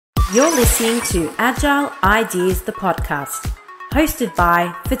You're listening to Agile Ideas, the podcast, hosted by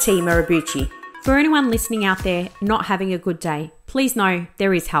Fatimah Abbouchi. For anyone listening out there not having a good day, please know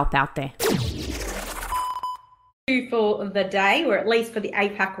there is help out there. For the day, or at least for the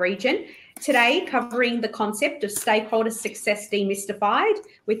APAC region, today covering the concept of Stakeholder Success Demystified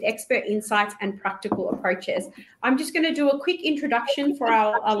with expert insights and practical approaches. I'm just going to do a quick introduction for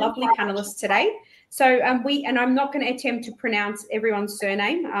our lovely panelists today. So I'm not going to attempt to pronounce everyone's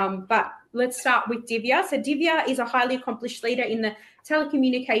surname, but let's start with Divya. So Divya is a highly accomplished leader in the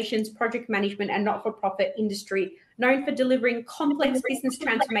telecommunications, project management and not-for-profit industry, known for delivering complex business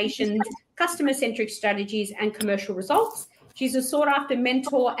transformations, customer-centric strategies and commercial results. She's a sought-after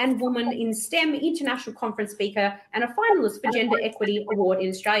mentor and Woman in STEM international conference speaker and a finalist for Gender Equity Award in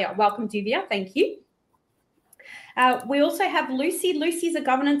Australia. Welcome, Divya. Thank you. We also have Lucy. Lucy's a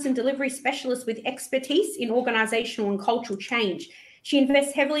governance and delivery specialist with expertise in organisational and cultural change. She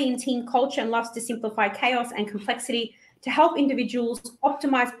invests heavily in team culture and loves to simplify chaos and complexity to help individuals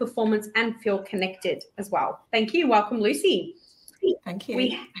optimise performance and feel connected as well. Thank you. Welcome, Lucy. Thank you.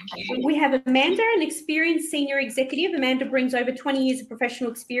 We have Amanda, an experienced senior executive. Amanda brings over 20 years of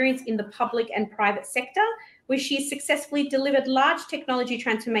professional experience in the public and private sector, where she has successfully delivered large technology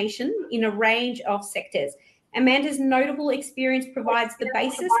transformation in a range of sectors. Amanda's notable experience provides the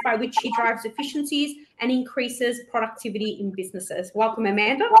basis by which she drives efficiencies and increases productivity in businesses. Welcome,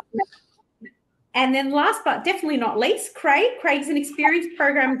 Amanda. And then last but definitely not least, Craig. Craig's an experienced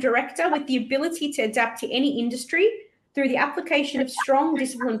program director with the ability to adapt to any industry through the application of strong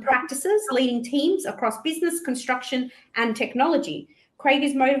disciplined practices, leading teams across business, construction, and technology. Craig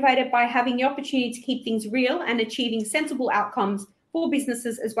is motivated by having the opportunity to keep things real and achieving sensible outcomes for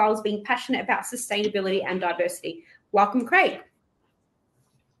businesses, as well as being passionate about sustainability and diversity. Welcome, Craig.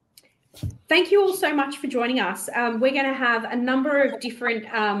 Thank you all so much for joining us. We're going to have a number of different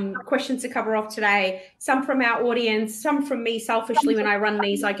questions to cover off today, some from our audience, some from me selfishly. When I run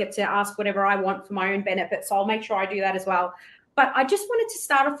these, I get to ask whatever I want for my own benefit, so I'll make sure I do that as well. But I just wanted to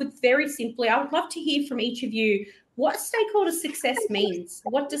start off with very simply, I would love to hear from each of you what stakeholder success means.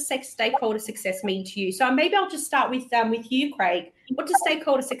 What does stakeholder success mean to you? So maybe I'll just start with you, Craig. What does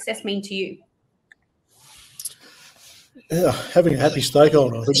stakeholder success mean to you? Yeah, having a happy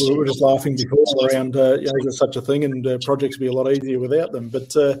stakeholder. I think we were just laughing before around, there's such a thing, and projects would be a lot easier without them.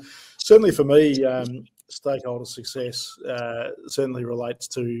 But certainly for me, stakeholder success certainly relates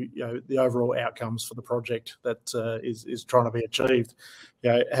to the overall outcomes for the project that is trying to be achieved.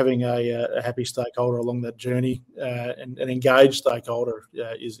 Having a happy stakeholder along that journey and an engaged stakeholder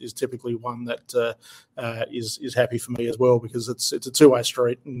is typically one that is happy for me as well, because it's a two-way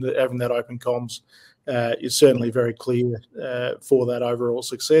street, and having that open comms is certainly very clear for that overall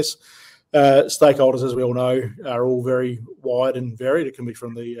success. Stakeholders, as we all know, are all very wide and varied. It can be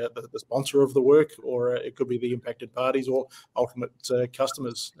from the sponsor of the work, or it could be the impacted parties or ultimate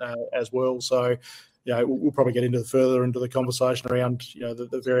customers as well. So, we'll probably get further into the conversation around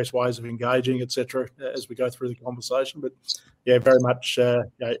the various ways of engaging, etc., as we go through the conversation. But very much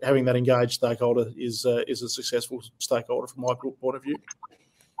having that engaged stakeholder is a successful stakeholder from my point of view.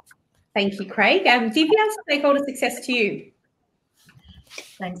 Thank you, Craig. Divya, stakeholder success to you.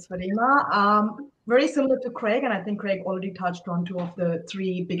 Thanks, Fatimah. Very similar to Craig, and I think Craig already touched on two of the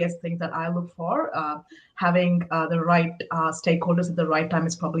three biggest things that I look for. Having the right stakeholders at the right time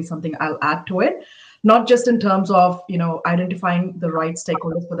is probably something I'll add to it, not just in terms of identifying the right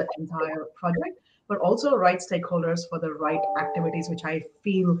stakeholders for the entire project, but also right stakeholders for the right activities, which I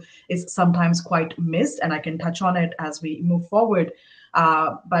feel is sometimes quite missed, and I can touch on it as we move forward.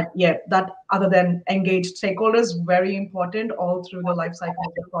 But that other than engaged stakeholders, very important all through the life cycle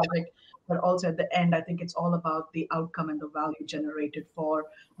of the project, but also at the end, I think it's all about the outcome and the value generated for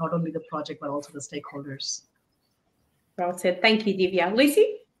not only the project, but also the stakeholders. Well said. Thank you, Divya.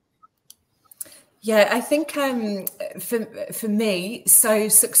 Lucy? Yeah, I think for me, so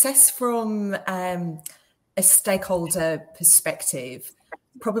success from a stakeholder perspective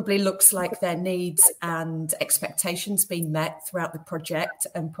probably looks like their needs and expectations being met throughout the project,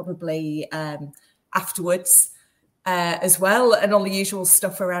 and probably afterwards as well, and all the usual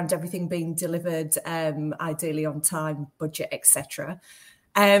stuff around everything being delivered ideally on time, budget, etc.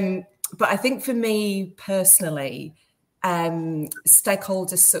 But I think for me personally,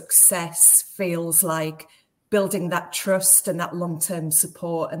 stakeholder success feels like building that trust and that long-term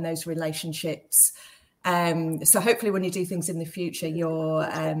support and those relationships. So hopefully when you do things in the future,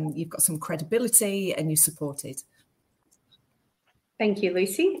 you've got some credibility and you're supported. Thank you,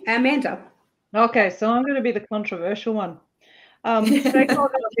 Lucy. Amanda? Okay, so I'm going to be the controversial one.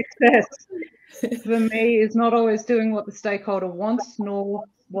 Stakeholder success for me is not always doing what the stakeholder wants, nor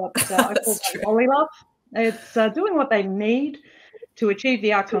what I call Goldilocks. It's doing what they need to achieve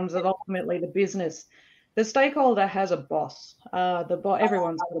the outcomes of ultimately the business. The stakeholder has a boss.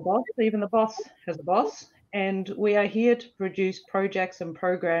 Everyone's got a boss. Even the boss has a boss. And we are here to produce projects and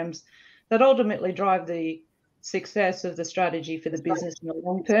programs that ultimately drive the success of the strategy for the business in the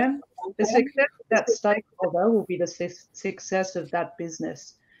long term. The success of that stakeholder will be the success of that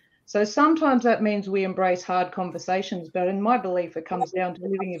business. So sometimes that means we embrace hard conversations, but in my belief, it comes down to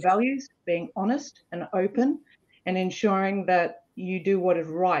living your values, being honest and open, and ensuring that you do what is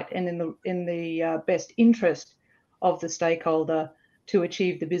right and in the best interest of the stakeholder to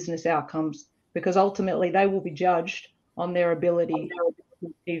achieve the business outcomes, because ultimately they will be judged on their ability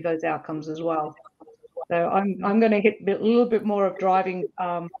to achieve those outcomes as well. So I'm going to hit a little bit more of driving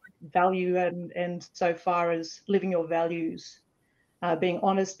value and so far as living your values, being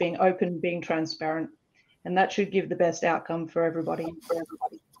honest, being open, being transparent, and that should give the best outcome for everybody.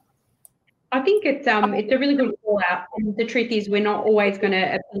 I think it's a really good call out. And the truth is, we're not always going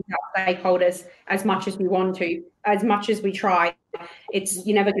to appease our stakeholders as much as we want to, as much as we try.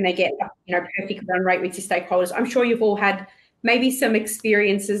 You're never going to get perfect run rate with your stakeholders. I'm sure you've all had maybe some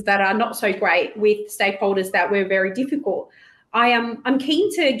experiences that are not so great with stakeholders that were very difficult. I'm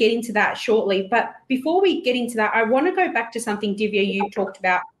keen to get into that shortly, but before we get into that, I want to go back to something, Divya, you talked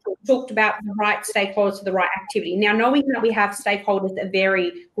about the right stakeholders for the right activity. Now, knowing that we have stakeholders that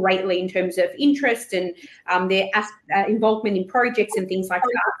vary greatly in terms of interest and their involvement in projects and things like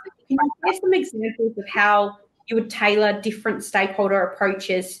that, can you give some examples of how you would tailor different stakeholder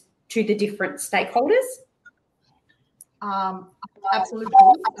approaches to the different stakeholders? Absolutely.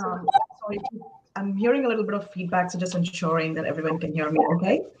 Sorry, I'm hearing a little bit of feedback, so just ensuring that everyone can hear me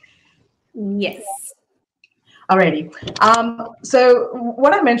okay? Yes. Alrighty. So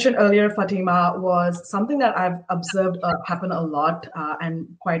what I mentioned earlier, Fatimah, was something that I've observed happen a lot and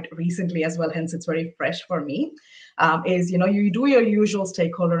quite recently as well, hence it's very fresh for me, is, you do your usual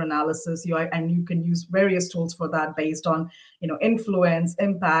stakeholder analysis, and you can use various tools for that based on, influence,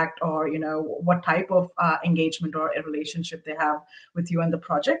 impact, or, what type of engagement or a relationship they have with you and the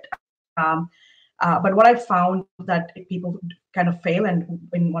project. But what I found that people kind of fail, and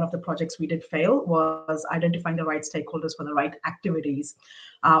in one of the projects we did fail, was identifying the right stakeholders for the right activities.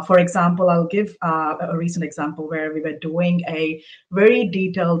 For example, I'll give a recent example where we were doing a very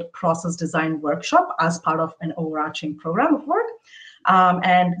detailed process design workshop as part of an overarching program of work.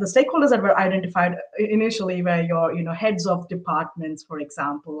 And the stakeholders that were identified initially were your heads of departments, for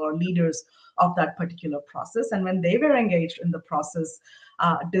example, or leaders of that particular process. And when they were engaged in the process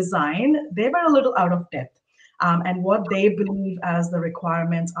design, they were a little out of depth. And what they believe as the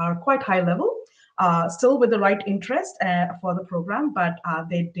requirements are quite high level, still with the right interest for the program, but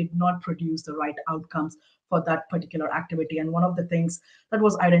they did not produce the right outcomes for that particular activity. And one of the things that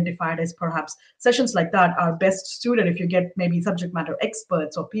was identified is perhaps sessions like that are best suited if you get maybe subject matter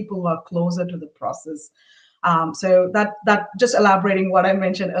experts or people who are closer to the process. So that just elaborating what I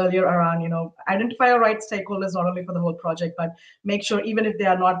mentioned earlier around, identify your right stakeholders, not only for the whole project, but make sure even if they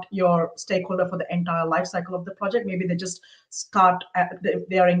are not your stakeholder for the entire life cycle of the project, maybe they just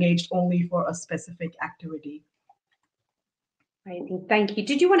they are engaged only for a specific activity. Amazing. Thank you.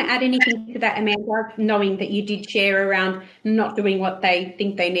 Did you want to add anything to that, Amanda, knowing that you did share around not doing what they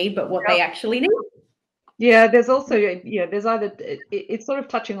think they need, but what they actually need? Yeah, there's also, there's either, it's sort of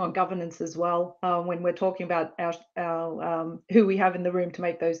touching on governance as well when we're talking about our who we have in the room to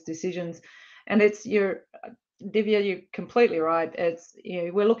make those decisions. And it's Divya, you're completely right. It's,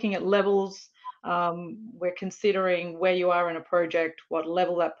 we're looking at levels. We're considering where you are in a project, what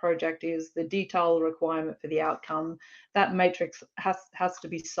level that project is, the detail requirement for the outcome. That matrix has to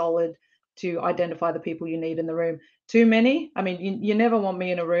be solid to identify the people you need in the room. Too many, I mean, you never want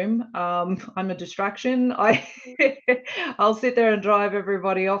me in a room. I'm a distraction. I'll sit there and drive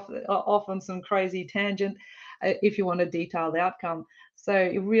everybody off on some crazy tangent if you want a detailed outcome. So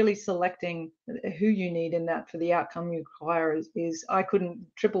you're really selecting who you need in that for the outcome you require is I couldn't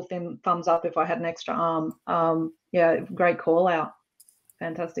triple thumbs up if I had an extra arm. Yeah, great call out.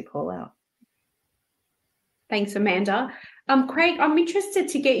 Fantastic call out. Thanks, Amanda. Craig, I'm interested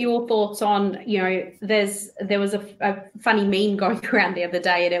to get your thoughts on, there was a funny meme going around the other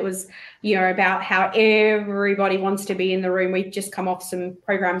day, and it was, about how everybody wants to be in the room. We've just come off some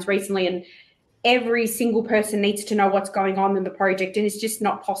programs recently, and every single person needs to know what's going on in the project, and it's just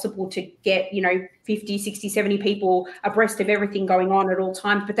not possible to get 50, 60, 70 people abreast of everything going on at all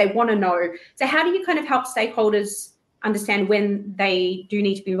times, but they want to know. So how do you kind of help stakeholders understand when they do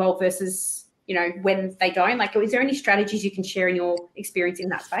need to be involved versus when they don't? Like, is there any strategies you can share in your experience in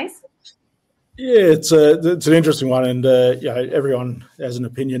that space? Yeah, it's an interesting one, and everyone has an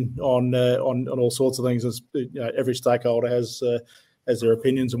opinion on all sorts of things. As every stakeholder has their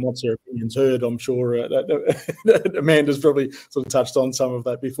opinions and wants their opinions heard. I'm sure Amanda's probably sort of touched on some of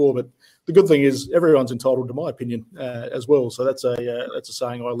that before, but the good thing is everyone's entitled to my opinion as well. So that's a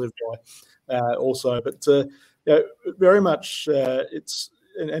saying I live by also. But very much it's.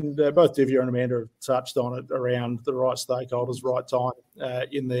 And both Divya and Amanda have touched on it around the right stakeholders, right time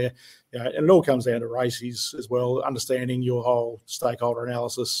in there. And it all comes down to RACEs as well, understanding your whole stakeholder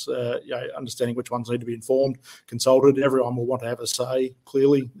analysis, understanding which ones need to be informed, consulted. Everyone will want to have a say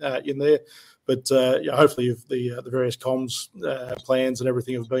clearly in there. But hopefully if the various comms plans and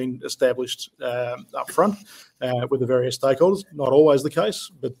everything have been established up front with the various stakeholders. Not always the case,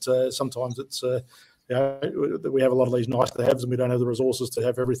 but sometimes it's... we have a lot of these nice to haves and we don't have the resources to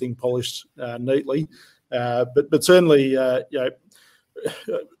have everything polished neatly. But certainly,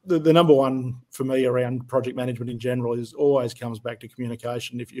 the number one for me around project management in general is always comes back to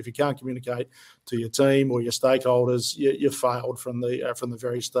communication. If you can't communicate to your team or your stakeholders, you failed from the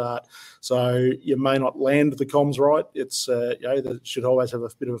very start. So you may not land the comms right. It's that should always have a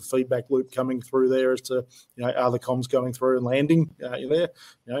bit of a feedback loop coming through there as to are the comms going through and landing in there.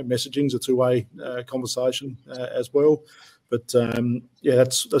 Messaging's a two-way conversation as well. But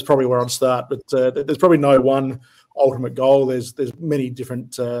that's probably where I'd start. But there's probably no one ultimate goal. There's many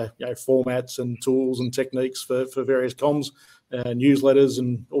different formats and tools and techniques for various comms, newsletters,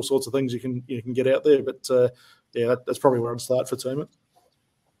 and all sorts of things you can get out there. But that's probably where I'd start for Fatimah.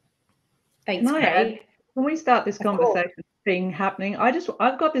 Thanks, Craig. When we start this conversation thing happening,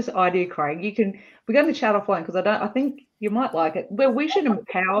 I've got this idea, Craig. We're going to chat offline because I think you might like it. Where we should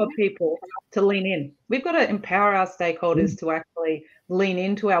empower people to lean in. We've got to empower our stakeholders to actually lean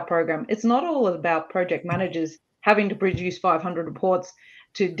into our program. It's not all about project managers having to produce 500 reports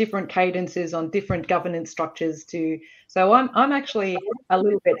to different cadences on different governance structures. So I'm actually a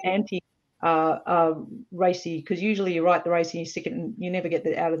little bit anti RACE, because usually you write the RACE and you stick it and you never get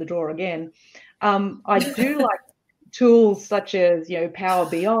it out of the drawer again. I do like tools such as Power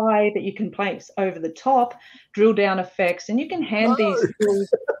BI that you can place over the top, drill down effects, and you can hand these tools.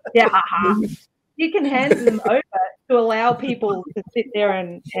 You can hand them over to allow people to sit there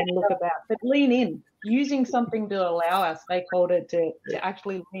and look about, but lean in, using something to allow our stakeholder to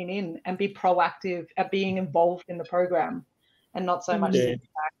actually lean in and be proactive at being involved in the program and not so much sit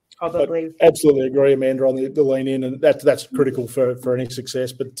back, probably. I absolutely agree, Amanda, on the lean in, and that's critical for any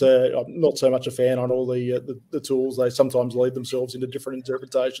success. But I'm not so much a fan on all the tools. They sometimes lead themselves into different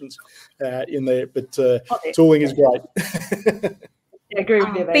interpretations in there, but tooling is great. I agree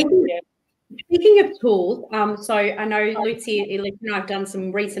with you there. Speaking of tools, so I know Lucy and I have done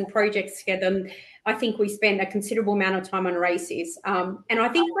some recent projects together, and I think we spend a considerable amount of time on RACEs. And I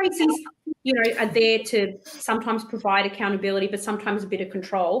think RACEs, are there to sometimes provide accountability, but sometimes a bit of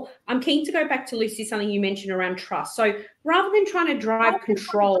control. I'm keen to go back to, Lucy, something you mentioned around trust. So rather than trying to drive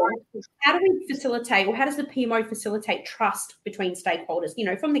control, how do we facilitate, or how does the PMO facilitate trust between stakeholders,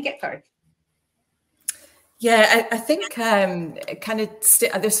 from the get-go? Yeah, I think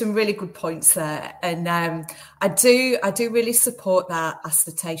there's some really good points there, and I do really support that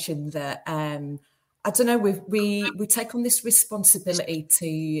assertion that I don't know, we take on this responsibility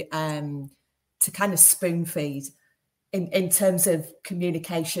to kind of spoon feed in terms of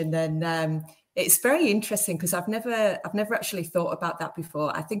communication, and it's very interesting because I've never actually thought about that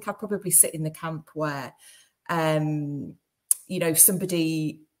before. I think I probably sit in the camp where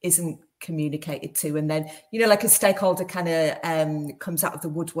somebody isn't communicated to, and then like a stakeholder kind of comes out of the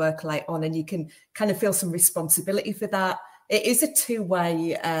woodwork later on, and you can kind of feel some responsibility for that. It is a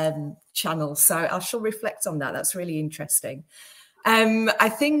two-way channel, so I shall reflect on that. That's really interesting. I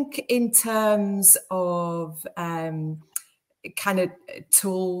think in terms of kind of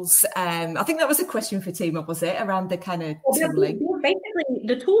tools, I think that was a question for Fatimah, was it, around the kind of tooling? Basically,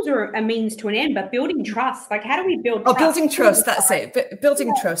 the tools are a means to an end, but building trust, like how do we build trust? Building trust, that's it,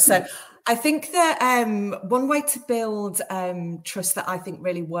 building trust. So I think that one way to build trust that I think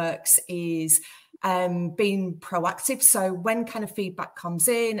really works is being proactive. So when kind of feedback comes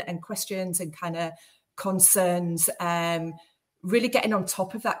in and questions and kind of concerns, really getting on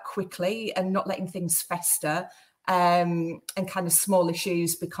top of that quickly and not letting things fester, and kind of small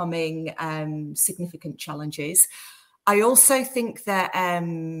issues becoming significant challenges. I also think that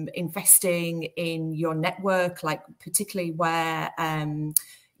investing in your network, like particularly where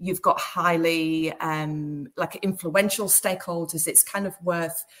you've got highly like influential stakeholders, it's kind of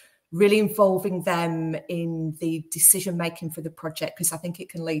worth really involving them in the decision making for the project, because I think it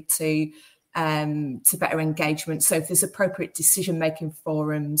can lead to better engagement. So if there's appropriate decision making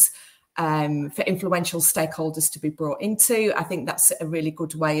forums, for influential stakeholders to be brought into. I think that's a really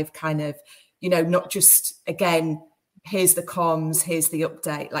good way of kind of, not just, again, here's the comms, here's the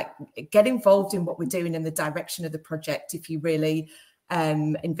update, like get involved in what we're doing in the direction of the project if you really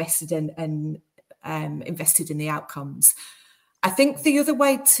invested in the outcomes. I think the other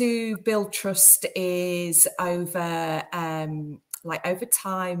way to build trust is over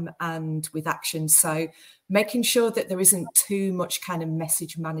time and with action. So making sure that there isn't too much kind of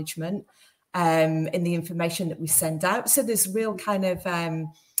message management in the information that we send out. So there's real kind of,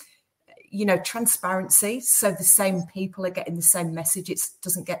 transparency. So the same people are getting the same message. It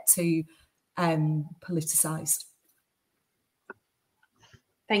doesn't get too politicized.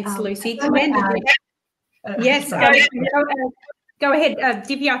 Thanks, Lucy. Amanda, yes, go ahead.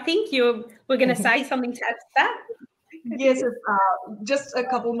 Divya, I think we're going to say something to add to that. Yes, just a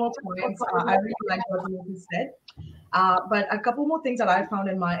couple more points. I really like what you said. But a couple more things that I found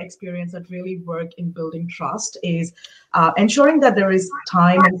in my experience that really work in building trust is ensuring that there is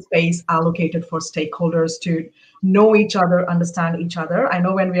time and space allocated for stakeholders to know each other, understand each other. I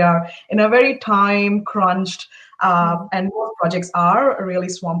know when we are in a very time crunched and most projects are really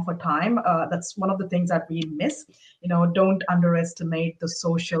swamped for time, that's one of the things that we miss. Don't underestimate the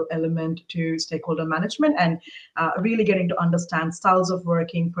social element to stakeholder management and really getting to understand styles of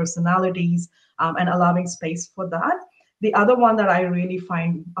working, personalities, and allowing space for that. The other one that I really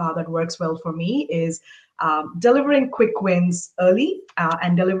find that works well for me is delivering quick wins early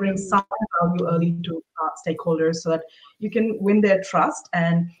and delivering some value early to stakeholders so that you can win their trust.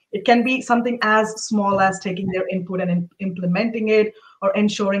 And it can be something as small as taking their input and implementing it or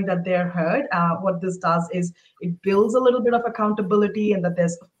ensuring that they're heard. What this does is it builds a little bit of accountability and that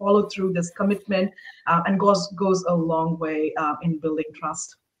there's a follow through, this commitment, and goes a long way in building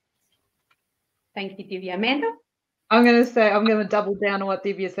trust. Thank you, Divya. Amanda? I'm going to double down on what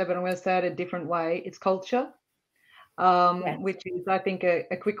Divya said, but I'm going to say it a different way. It's culture, yes. Which is, I think, a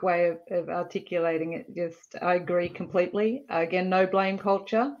quick way of articulating it. I agree completely. Again, no blame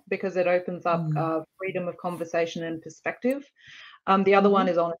culture, because it opens up freedom of conversation and perspective. The other one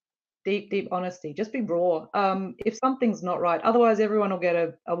is deep honesty. Just be raw. If something's not right, otherwise everyone will get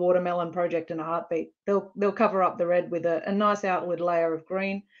a watermelon project in a heartbeat. They'll cover up the red with a nice outward layer of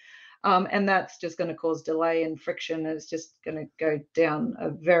green. And that's just going to cause delay and friction. It's just going to go down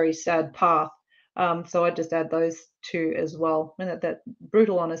a very sad path. So I just add those two as well. And that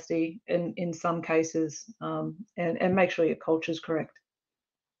brutal honesty in some cases, and make sure your culture is correct.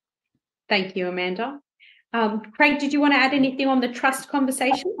 Thank you, Amanda. Craig, did you want to add anything on the trust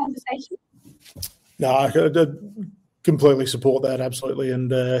conversation? No, I completely support that, absolutely,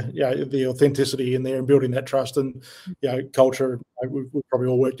 and the authenticity in there and building that trust and culture. We've probably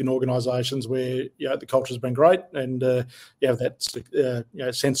all worked in organisations where the culture's been great, and you have that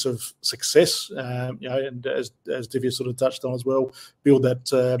sense of success. And as Divya sort of touched on as well, build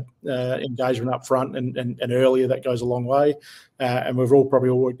that engagement up front and earlier. That goes a long way. And we've probably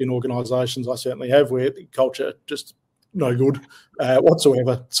all worked in organisations. I certainly have, where the culture just no good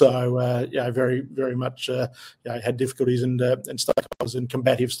whatsoever. So very, very much had difficulties and stakeholders and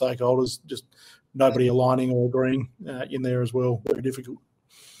combative stakeholders, just nobody aligning or agreeing in there as well. Very difficult.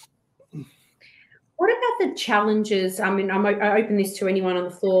 What about the challenges? I mean, I open this to anyone on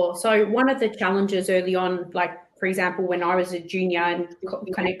the floor. So one of the challenges early on, like for example, when I was a junior and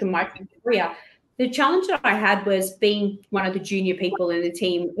connecting my career, the challenge that I had was being one of the junior people in the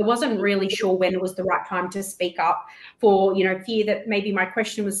team. I wasn't really sure when it was the right time to speak up for, fear that maybe my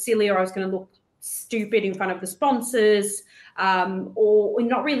question was silly or I was going to look stupid in front of the sponsors, or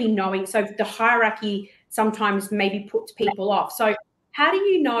not really knowing. So the hierarchy sometimes maybe puts people off. So how do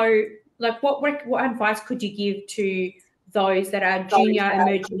you know, like what advice could you give to those that are junior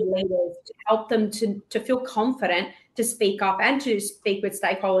emerging leaders to help them to feel confident to speak up and to speak with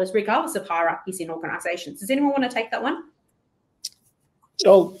stakeholders, regardless of hierarchies in organisations? Does anyone want to take that one?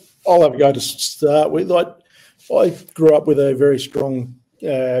 I'll have a go to start with. I grew up with a very strong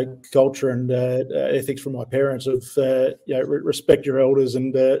culture and ethics from my parents of respect your elders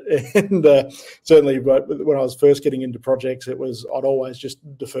and certainly, but when I was first getting into projects, it was I'd always just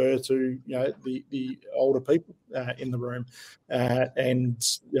defer to the older people in the room, and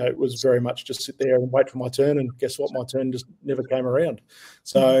it was very much just sit there and wait for my turn, and guess what, my turn just never came around.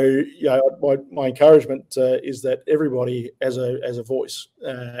 So my encouragement is that everybody has a voice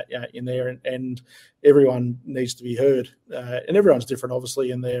in there, and everyone needs to be heard, and everyone's different,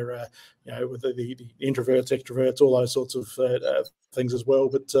 obviously, in their with the introverts, extroverts, all those sorts of things as well.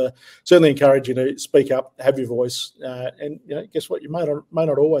 But certainly encourage you to speak up, have your voice, and guess what? You may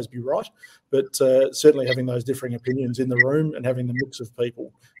not always be right, but certainly having those differing opinions in the room and having the mix of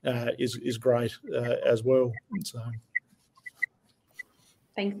people is great as well. So,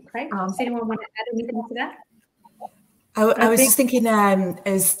 thanks, Craig. Does anyone want to add anything to that? I was just thinking,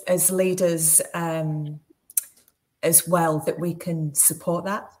 as leaders as well, that we can support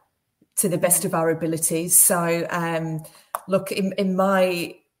that to the best of our abilities. So, look, in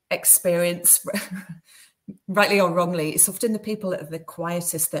my experience, rightly or wrongly, it's often the people that are the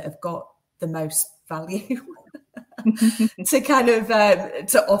quietest that have got the most value to kind of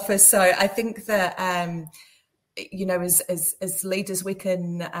to offer. So I think that as leaders, we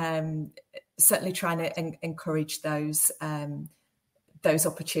can certainly try and encourage those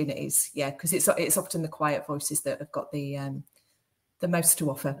opportunities. Yeah, because it's often the quiet voices that have got the most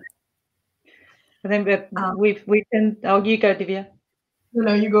to offer. I think that we can. Oh, you go, Divya.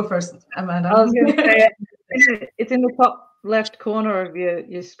 No, you go first, Amanda. I was going to say it's in the top left corner of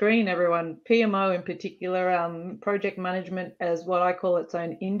your screen, everyone. PMO in particular, project management as what I call its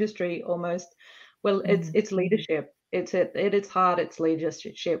own industry almost. Well, it's leadership. It's at its heart, it's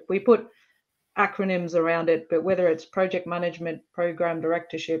leadership. We put acronyms around it, but whether it's project management, program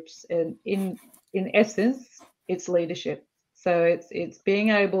directorships, and in essence, it's leadership. So it's being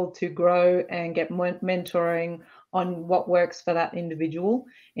able to grow and get mentoring on what works for that individual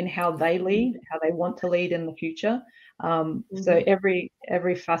in how they lead, how they want to lead in the future. So every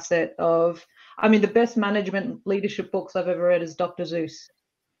facet of, the best management leadership books I've ever read is Dr. Seuss.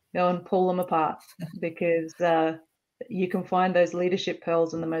 Go and pull them apart, because you can find those leadership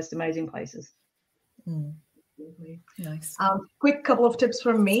pearls in the most amazing places. Nice. Quick couple of tips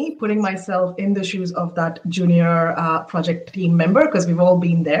from me, putting myself in the shoes of that junior project team member, because we've all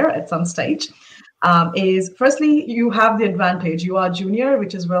been there at some stage, is firstly, you have the advantage. You are junior,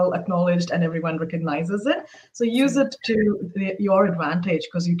 which is well acknowledged and everyone recognizes it. So use it to your advantage,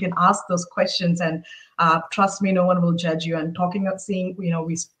 because you can ask those questions, and trust me, no one will judge you. And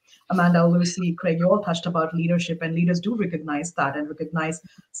Amanda, Lucy, Craig, you all touched about leadership, and leaders do recognize that and recognize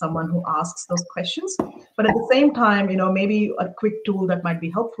someone who asks those questions. But at the same time, maybe a quick tool that might be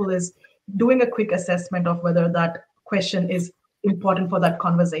helpful is doing a quick assessment of whether that question is important for that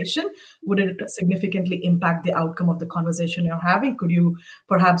conversation. Would it significantly impact the outcome of the conversation you're having? Could you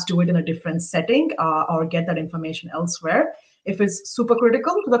perhaps do it in a different setting or get that information elsewhere? If it's super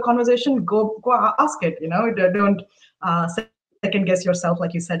critical to the conversation, go ask it. Don't second guess yourself,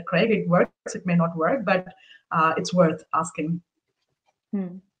 like you said, Craig. It works, it may not work, but it's worth asking.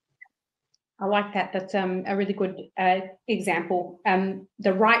 I like that. That's a really good example.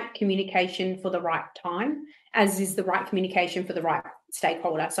 The right communication for the right time, as is the right communication for the right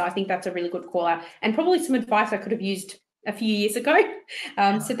stakeholder. So I think that's a really good call out, and probably some advice I could have used a few years ago.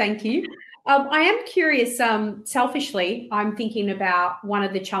 So thank you. I am curious, selfishly, I'm thinking about one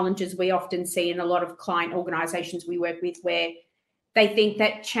of the challenges we often see in a lot of client organizations we work with, where they think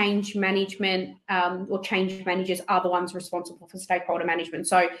that change management or change managers are the ones responsible for stakeholder management.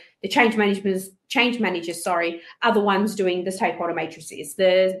 So the change managers, are the ones doing the stakeholder matrices.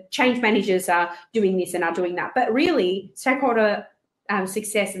 The change managers are doing this and are doing that. But really, stakeholder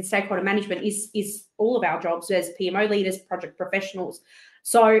success and stakeholder management is all of our jobs as PMO leaders, project professionals.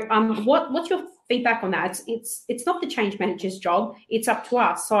 So what's your feedback on that? It's not the change manager's job. It's up to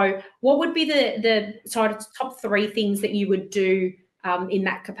us. So what would be the sort of top 3 things that you would do in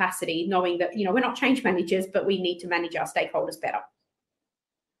that capacity, knowing that, we're not change managers, but we need to manage our stakeholders better?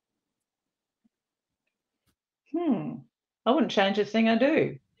 I wouldn't change a thing I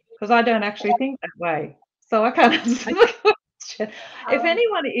do, because I don't actually think that way. So I can't answer the question. If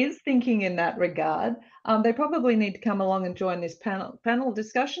anyone is thinking in that regard, they probably need to come along and join this panel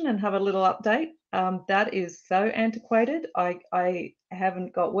discussion and have a little update. That is so antiquated. I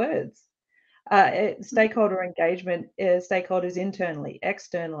haven't got words. Stakeholder engagement, stakeholders internally,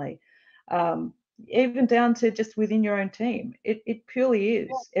 externally, even down to just within your own team. It purely is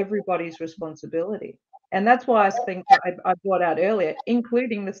everybody's responsibility. And that's why I think I brought out earlier,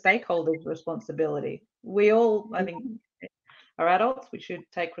 including the stakeholders' responsibility. We all, I think, are adults. We should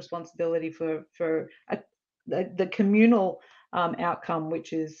take responsibility for the communal outcome,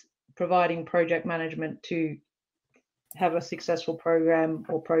 which is providing project management to have a successful program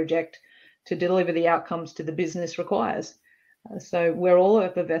or project to deliver the outcomes to the business requires. So we're all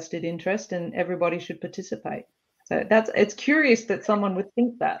of a vested interest, and everybody should participate. So it's curious that someone would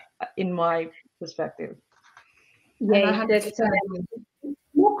think that, in my perspective. Yeah, that's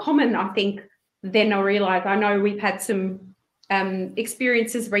more common, I think, than I realise. I know we've had some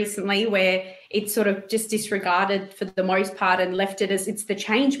experiences recently where it's sort of just disregarded for the most part and left it as it's the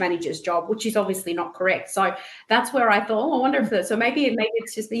change manager's job, which is obviously not correct. So that's where I thought, I wonder if that. So maybe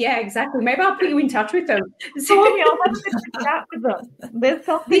it's just exactly. Maybe I'll put you in touch with them. So I'll have to chat with them. There's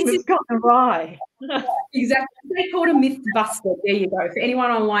something that's gone awry. Exactly. Stakeholder myth busted. There you go. For anyone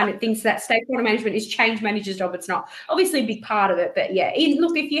online that thinks that stakeholder management is change manager's job, it's not. Obviously a big part of it, but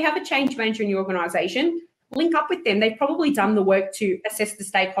look, if you have a change manager in your organisation, link up with them. They've probably done the work to assess the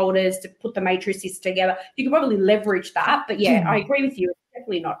stakeholders, to put the matrices together. You can probably leverage that. But I agree with you. It's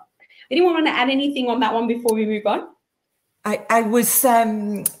definitely not. Anyone want to add anything on that one before we move on? I was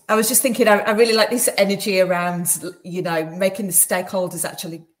just thinking, I really like this energy around, making the stakeholders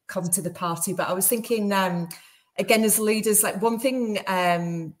actually come to the party. But I was thinking, again, as leaders, like one thing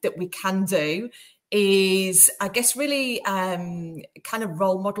that we can do is, I guess, really kind of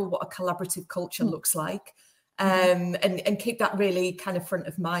role model what a collaborative culture looks like, and keep that really kind of front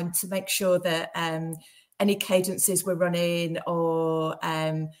of mind to make sure that any cadences we're running or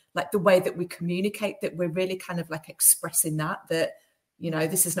like the way that we communicate, that we're really kind of like expressing that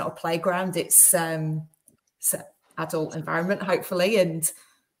this is not a playground, it's an adult environment, hopefully, and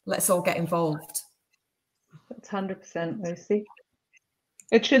let's all get involved. That's 100%, Lucy.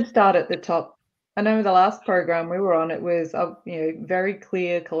 It should start at the top. I know the last program we were on, it was very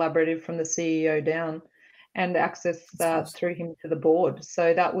clear collaborative from the CEO down, and access through him to the board.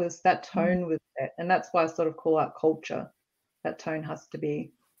 So that tone was set, and that's why I sort of call out culture. That tone has to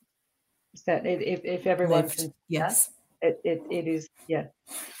be set. If everyone can, yes, it is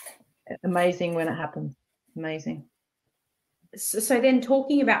amazing when it happens. Amazing. So then,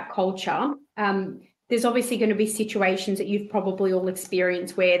 talking about culture, there's obviously going to be situations that you've probably all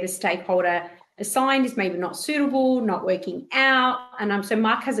experienced where the stakeholder assigned is maybe not suitable, not working out. And so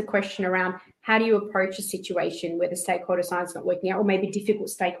Mark has a question around how do you approach a situation where the stakeholder assigned is not working out, or maybe difficult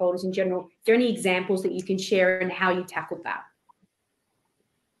stakeholders in general? Are there any examples that you can share and how you tackled that?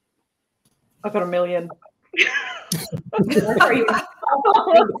 I've got a million. Yeah,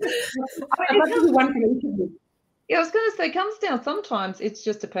 I was going to say, it comes down, sometimes it's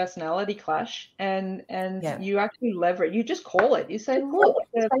just a personality clash, and you actually leverage, you just call it. You say, look,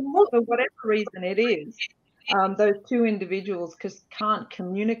 for whatever reason it is, those two individuals can't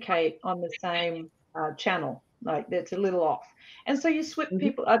communicate on the same channel. Like, that's a little off. And so you switch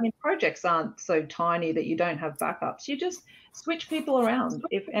people. I mean, projects aren't so tiny that you don't have backups. You just switch people around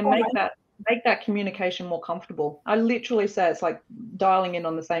and make that communication more comfortable. I literally say it's like dialing in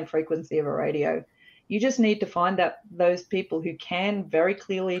on the same frequency of a radio. You just need to find those people who can very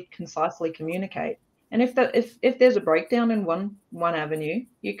clearly, concisely communicate. And if there's a breakdown in one avenue,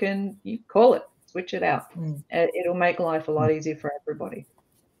 you call it, switch it out. It'll make life a lot easier for everybody.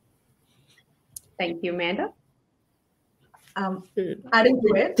 Thank you, Amanda. Adding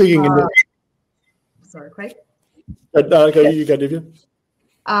to it. Sorry, Craig. Okay, you go, Divya.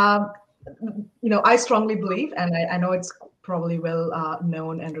 I strongly believe, and I know it's probably well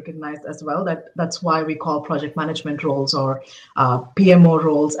known and recognized as well, that's why we call project management roles or PMO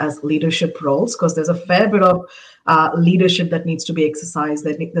roles as leadership roles, because there's a fair bit of leadership that needs to be exercised.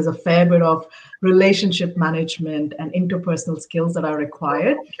 There's a fair bit of relationship management and interpersonal skills that are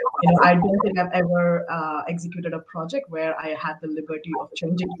required. I don't think I've ever executed a project where I had the liberty of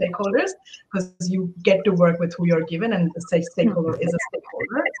changing stakeholders, because you get to work with who you're given, and the stakeholder is a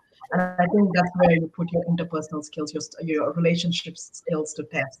stakeholder. And I think that's where you put your interpersonal skills, your relationship skills to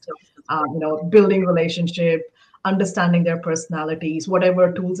test. Building relationship, understanding their personalities,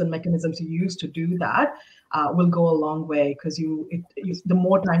 whatever tools and mechanisms you use to do that will go a long way, because the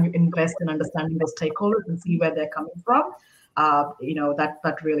more time you invest in understanding those stakeholders and see where they're coming from,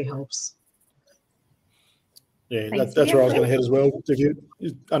 that really helps. Yeah, that's where I was going to head as well.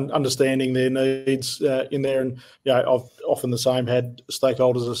 Understanding their needs in there, and I've often the same had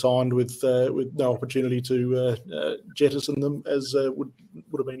stakeholders assigned with no opportunity to jettison them, as would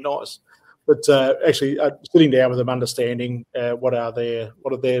have been nice. But actually, sitting down with them, understanding what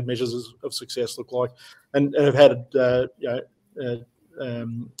their measures of success look like, and have had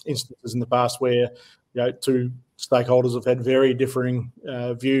instances in the past where two stakeholders have had very differing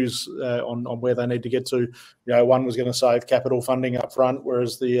views on where they need to get to. One was going to save capital funding up front,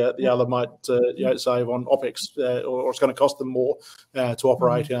 whereas the other might save on OPEX, or it's going to cost them more to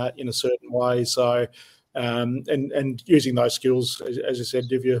operate in a certain way. So, and using those skills, as you said,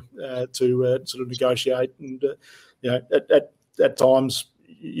 Divya, to sort of negotiate, and at times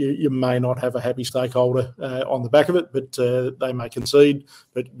you may not have a happy stakeholder on the back of it, but they may concede.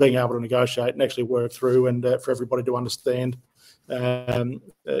 But being able to negotiate and actually work through, and for everybody to understand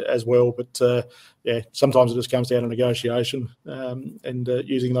as well. But yeah, sometimes it just comes down to negotiation and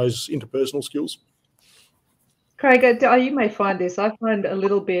using those interpersonal skills. Craig, you may find this. I find a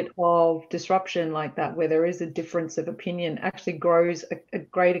little bit of disruption like that, where there is a difference of opinion, actually grows a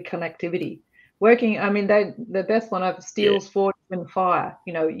greater connectivity. Working, I mean, the best one of steel's forged in fire.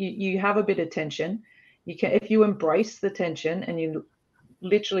 You know, you have a bit of tension. You can, if you embrace the tension and you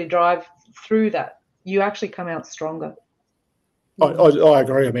literally drive through that, you actually come out stronger. I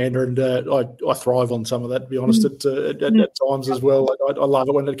agree, Amanda, and I thrive on some of that, to be honest, at times as well. I love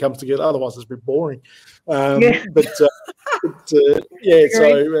it when it comes together. Otherwise, it's a bit boring. But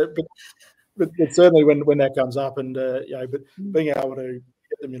certainly when that comes up, and but being able to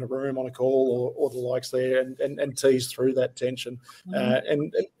get them in a room on a call or the likes there, and tease through that tension,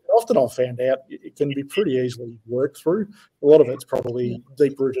 and often I've found out it can be pretty easily worked through. A lot of it's probably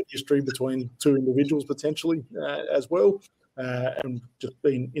deep-rooted history between two individuals potentially as well. And just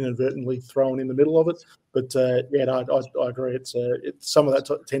being inadvertently thrown in the middle of it, but I agree. It's some of that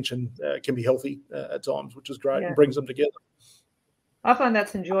tension can be healthy at times, which is great and brings them together. I find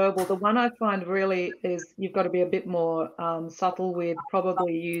that's enjoyable. The one I find really is you've got to be a bit more subtle with,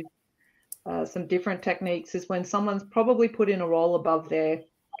 probably use some different techniques, is when someone's probably put in a role above their,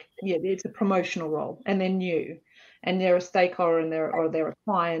 it's a promotional role, and they're new, and they're a stakeholder, and they're a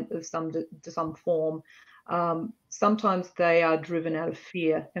client of some form. Sometimes they are driven out of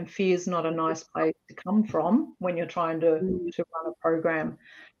fear, and fear is not a nice place to come from when you're trying to run a program.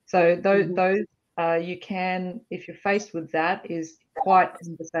 So those you can, if you're faced with that, is quiet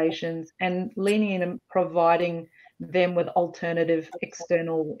conversations and leaning in and providing them with alternative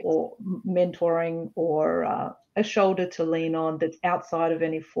external or mentoring or a shoulder to lean on that's outside of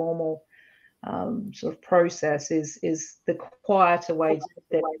any formal sort of process is the quieter way.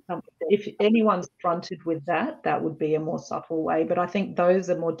 If anyone's fronted with that, that would be a more subtle way. But I think those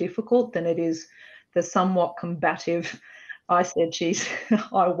are more difficult than it is the somewhat combative, I said, geez,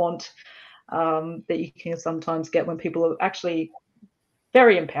 I want, that you can sometimes get when people are actually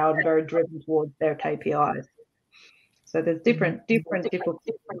very empowered and very driven towards their KPIs. So there's different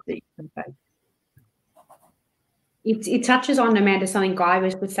difficulties that you can face. It touches on, Amanda, something Guy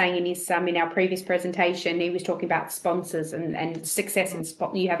was saying in his in our previous presentation. He was talking about sponsors and success in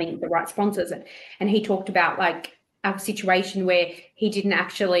you having the right sponsors, and he talked about like a situation where he didn't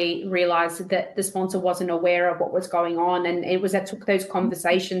actually realise that the sponsor wasn't aware of what was going on, and it took those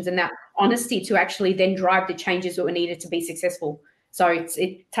conversations and that honesty to actually then drive the changes that were needed to be successful. So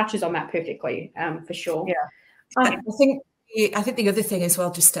it touches on that perfectly, for sure. Yeah, I think the other thing as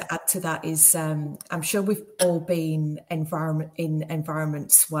well, just to add to that, is I'm sure we've all been in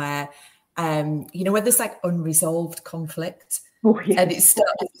environments where, where there's like unresolved conflict, and it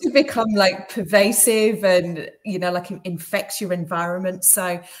starts to become like pervasive and, like infects your environment.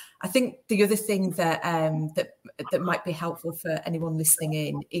 So I think the other thing that that might be helpful for anyone listening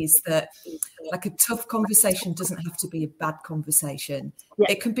in is that like a tough conversation doesn't have to be a bad conversation.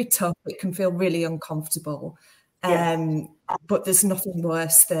 Yeah. It can be tough. It can feel really uncomfortable. But there's nothing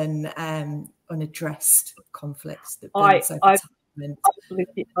worse than unaddressed conflicts that builds over time.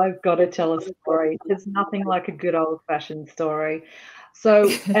 I've got to tell a story. There's nothing like a good old-fashioned story. So,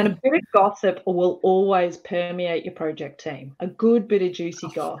 and a bit of gossip will always permeate your project team. A good bit of juicy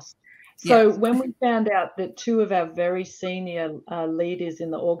gossip. So when we found out that two of our very senior leaders in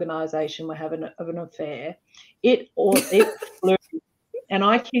the organisation were having an affair, it flew. And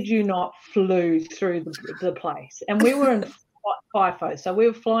I kid you not, flew through the place. And we were in FIFO, so we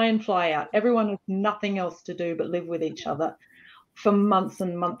were fly in, fly out. Everyone had nothing else to do but live with each other for months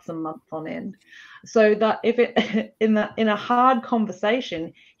and months and months on end. So that if it in a hard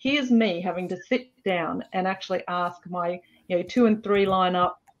conversation, here's me having to sit down and actually ask my 2 and 3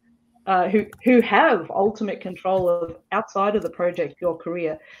 lineup who have ultimate control of outside of the project, your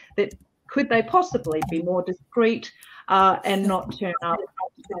career, that could they possibly be more discreet and not turn up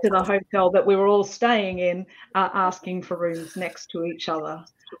to the hotel that we were all staying in, asking for rooms next to each other.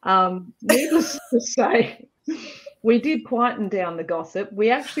 Needless to say, we did quieten down the gossip.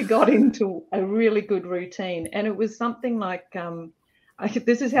 We actually got into a really good routine, and it was something like,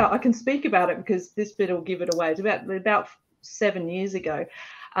 this is how I can speak about it because this bit will give it away. It's about 7 years ago.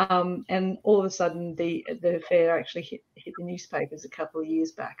 And all of a sudden the affair actually hit the newspapers a couple of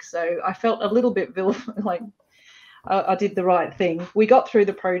years back. So I felt a little bit like I did the right thing. We got through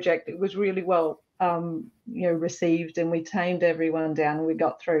the project. It was really well received, and we tamed everyone down and we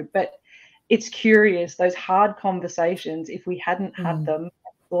got through. But it's curious, those hard conversations, if we hadn't had them,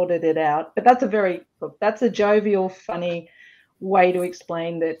 sorted it out. But that's a jovial, funny way to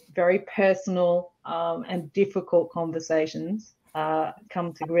explain that very personal and difficult conversations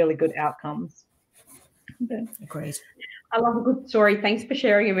come to really good outcomes. Okay. Agreed. I love a good story. Thanks for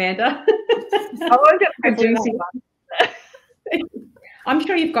sharing, Amanda. I won't get the juicy one. I'm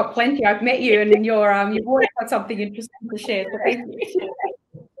sure you've got plenty. I've met you, and you've always got something interesting to share. So thank you.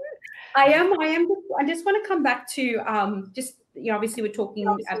 I just want to come back to obviously we're talking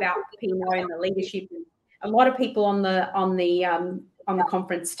about PMO and the leadership. A lot of people on the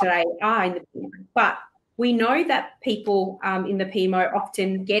conference today are in the PMO, but we know that people in the PMO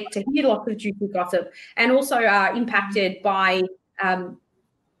often get to hear lots of juicy gossip and also are impacted by,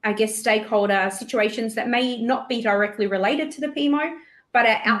 stakeholder situations that may not be directly related to the PMO, but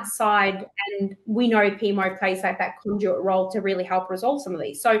are outside. And we know PMO plays like that conduit role to really help resolve some of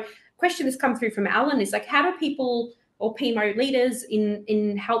these. So, question that's come through from Alan is like, how do people or PMO leaders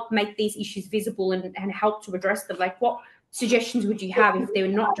in help make these issues visible and help to address them? Like, what suggestions would you have if they're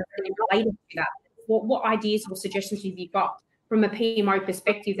not directly related to that? What ideas or suggestions have you got from a PMO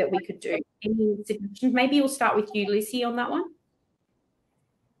perspective that we could do? Any suggestions? Maybe we'll start with you, Lucy, on that one.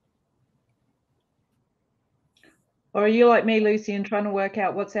 Or are you like me, Lucy, and trying to work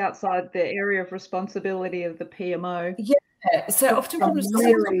out what's outside the area of responsibility of the PMO? Yeah, so often problems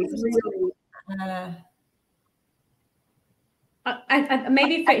maybe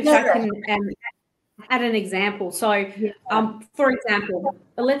if I can add an example. So, for example,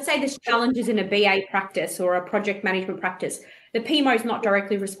 let's say there's challenges in a BA practice or a project management practice. The PMO is not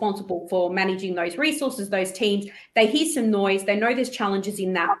directly responsible for managing those resources, those teams. They hear some noise. They know there's challenges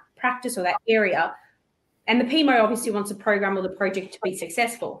in that practice or that area. And the PMO obviously wants a program or the project to be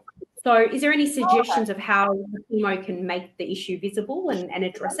successful. So is there any suggestions of how the PMO can make the issue visible and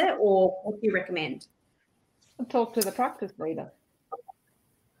address it, or what do you recommend? I'll talk to the practice leader.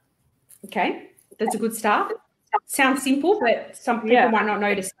 Okay, that's a good start. Sounds simple, but some people might not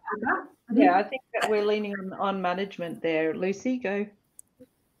notice that. Yeah, I think that we're leaning on management there. Lucy, go.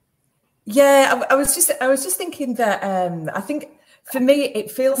 Yeah, I was just thinking that I think for me it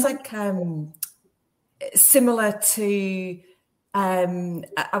feels like similar to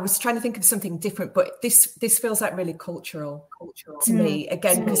I was trying to think of something different, but this feels like really cultural to me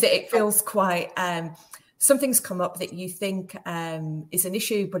again, because it feels quite something's come up that you think is an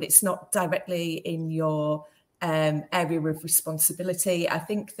issue, but it's not directly in your area of responsibility. I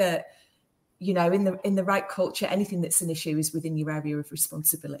think that, you know, in the right culture, anything that's an issue is within your area of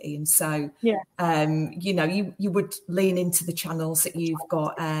responsibility. And so, you know, you would lean into the channels that you've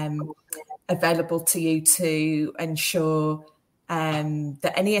got available to you to ensure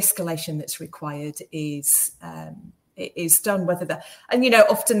that any escalation that's required is done, whether that, and, you know,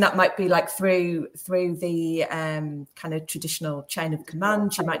 often that might be like through the kind of traditional chain of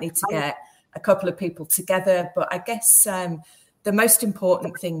command. You might need to get a couple of people together, but I guess the most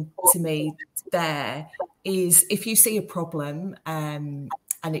important thing to me there is if you see a problem and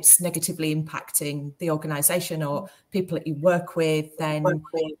it's negatively impacting the organisation or people that you work with, then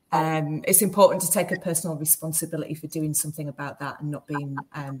it's important to take a personal responsibility for doing something about that and not being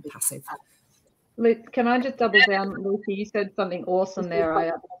passive. Can I just double down, Lucy? You said something awesome there.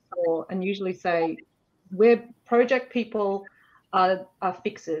 I saw and usually say we're project people are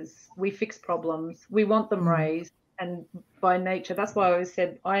fixers. We fix problems. We want them raised. And by nature, that's why I always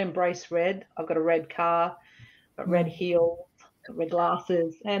said I embrace red. I've got a red car, got red heels, got red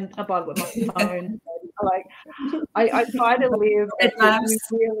glasses, and I buy with my phone. Like I try to live.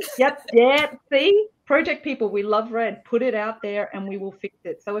 See, project people, we love red. Put it out there, and we will fix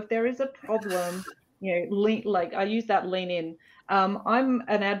it. So if there is a problem, you know, I use that lean in. I'm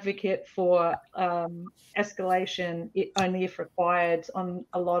an advocate for escalation only if required on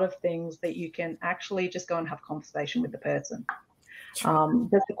a lot of things that you can actually just go and have conversation with the person.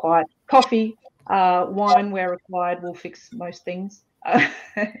 Just a quiet coffee, wine where required will fix most things.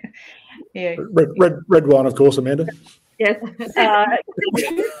 Yeah. Red wine, of course, Amanda. Yes.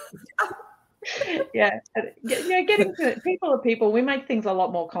 Yeah. Getting to people are people. We make things a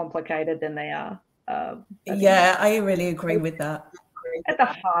lot more complicated than they are. I really agree with that. At the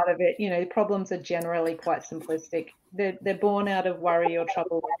heart of it, you know, problems are generally quite simplistic. They're born out of worry or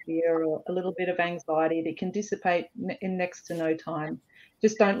trouble or fear or a little bit of anxiety that can dissipate in next to no time.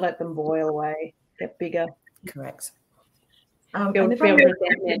 Just don't let them boil away. Get bigger. Correct. If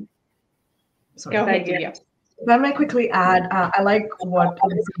I may quickly add, I like what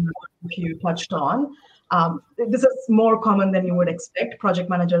you touched on. This is more common than you would expect. Project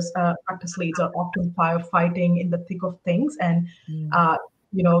managers, practice leads are often firefighting in the thick of things, and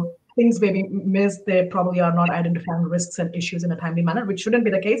you know, things may be missed. They probably are not identifying risks and issues in a timely manner, which shouldn't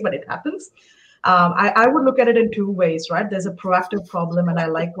be the case, but it happens. I would look at it in two ways, right? There's a proactive problem, and I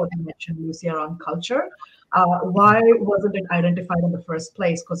like what you mentioned, Lucy, around culture. Why wasn't it identified in the first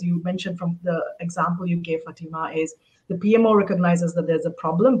place? Because you mentioned from the example you gave, Fatimah, is the PMO recognizes that there's a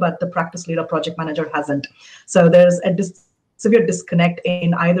problem, but the practice leader, project manager hasn't. So there's a severe disconnect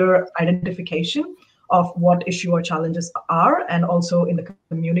in either identification of what issue or challenges are, and also in the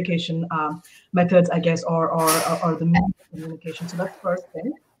communication methods, I guess, or the means of communication. So that's the first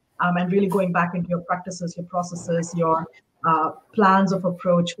thing. And really going back into your practices, your processes, your plans of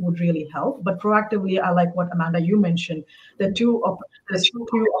approach would really help. But proactively, I like what Amanda, you mentioned. There's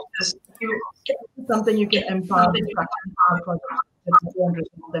something you can empower the project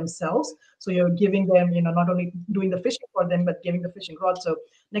themselves. So you're giving them, not only doing the fishing for them, but giving the fishing rod. So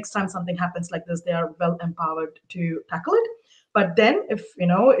next time something happens like this, they are well empowered to tackle it. But then if,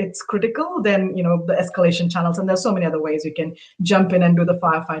 it's critical, then, the escalation channels, and there's so many other ways you can jump in and do the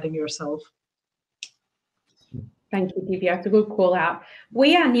firefighting yourself. Thank you, Divya. It's a good call out.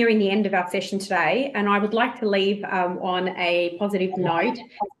 We are nearing the end of our session today, and I would like to leave on a positive note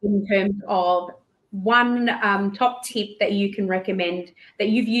in terms of one top tip that you can recommend that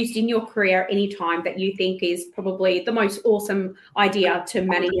you've used in your career anytime that you think is probably the most awesome idea to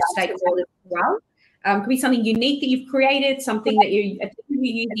manage stakeholders as well. Could be something unique that you've created, something that you're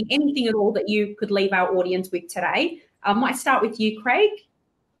using, anything at all that you could leave our audience with today. I might start with you, Craig.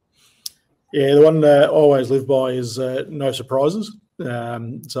 Yeah, the one I always live by is no surprises.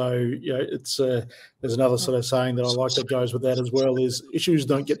 It's there's another sort of saying that I like that goes with that as well, is issues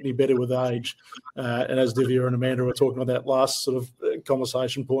don't get any better with age. And as Divya and Amanda were talking about that last sort of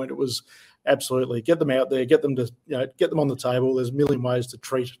conversation point, it was absolutely get them out there, get them to get them on the table. There's a million ways to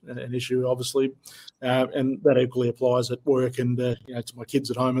treat an issue, obviously, and that equally applies at work and to my kids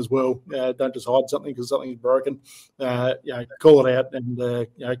at home as well. Don't just hide something because something's broken. Call it out, and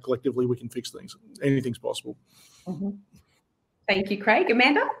collectively we can fix things. Anything's possible. Mm-hmm. Thank you, Craig.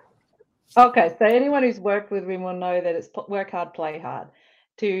 Amanda? Okay, so anyone who's worked with me will know that it's work hard, play hard,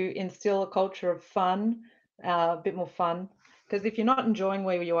 to instill a culture of fun, a bit more fun. Because if you're not enjoying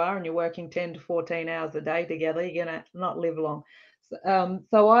where you are and you're working 10 to 14 hours a day together, you're going to not live long. So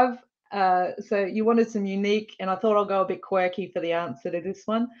you wanted some unique, and I thought I'll go a bit quirky for the answer to this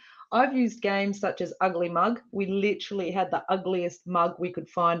one. I've used games such as Ugly Mug. We literally had the ugliest mug we could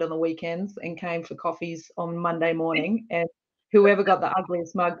find on the weekends and came for coffees on Monday morning, and whoever got the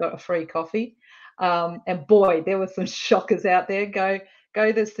ugliest mug got a free coffee. And boy, there were some shockers out there. Go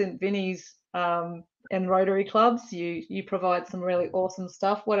to St. Vinny's and Rotary clubs. You provide some really awesome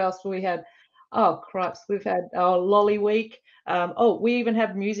stuff. What else we had? Oh, cripes. We've had Lolly Week. We even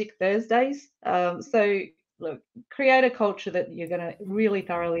have Music Thursdays. So look, create a culture that you're going to really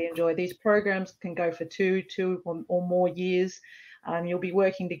thoroughly enjoy. These programs can go for two or more years. You'll be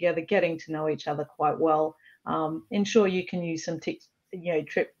working together, getting to know each other quite well. Ensure you can use some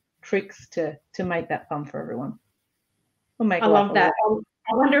tricks to make that fun for everyone. I love that.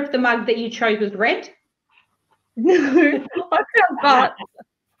 I wonder if the mug that you chose was red. No, I found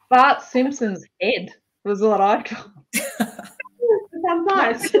Bart Simpson's head was what I got. Sounds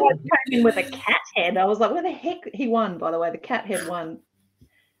nice. I came in with a cat head. I was like, where the heck? He won, by the way. The cat head won.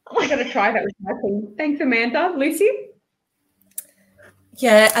 I'm going to try that with my team. Thanks, Amanda. Lucy?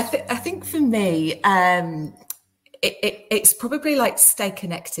 Yeah, I think for me, it's probably like stay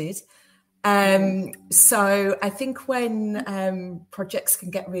connected. So I think when projects can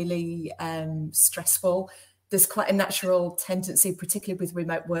get really stressful, there's quite a natural tendency, particularly with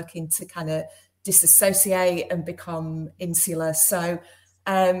remote working, to kind of disassociate and become insular. So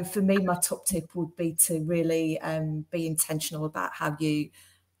for me, my top tip would be to really be intentional about how you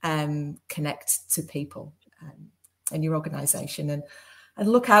connect to people in your organisation and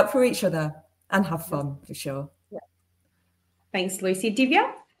look out for each other and have fun, for sure. Yeah. Thanks, Lucy.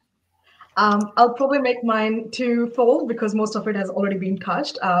 Divya? I'll probably make mine twofold because most of it has already been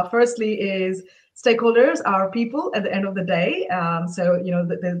touched. Firstly is stakeholders are people at the end of the day.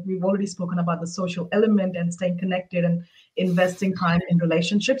 We've already spoken about the social element and staying connected and investing time in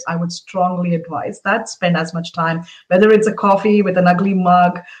relationships. I would strongly advise that. Spend as much time, whether it's a coffee with an ugly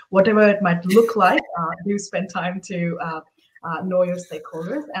mug, whatever it might look like, do spend time to know your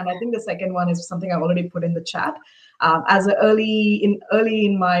stakeholders. And I think the second one is something I've already put in the chat. As early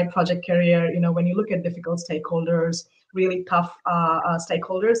in my project career, when you look at difficult stakeholders, really tough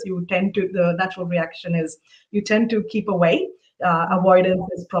stakeholders, the natural reaction is you tend to keep away. Avoidance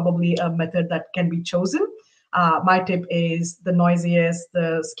is probably a method that can be chosen. My tip is the noisiest,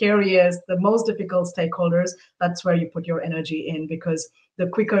 the scariest, the most difficult stakeholders, that's where you put your energy in, because the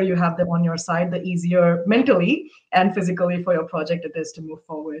quicker you have them on your side, the easier mentally and physically for your project it is to move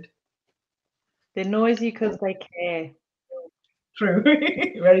forward. They're noisy because they care. True.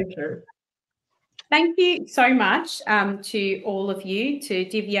 Very true. Thank you so much to all of you, to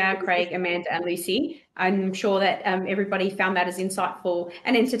Divya, Craig, Amanda and Lucy. I'm sure that everybody found that as insightful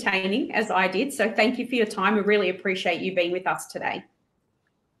and entertaining as I did. So thank you for your time. We really appreciate you being with us today.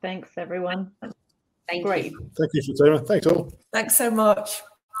 Thanks, everyone. Thank Great. you. Thank you, Fatimah. Thanks all. Thanks so much.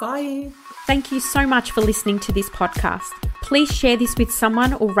 Bye. Thank you so much for listening to this podcast. Please share this with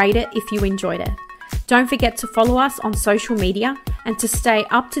someone or rate it if you enjoyed it. Don't forget to follow us on social media, and to stay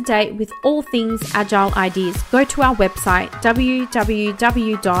up to date with all things Agile ideas, go to our website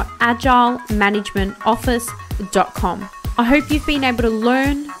www.agilemanagementoffice.com. I hope you've been able to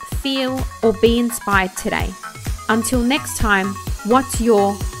learn, feel, or be inspired today. Until next time, what's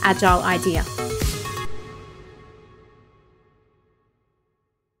your Agile idea?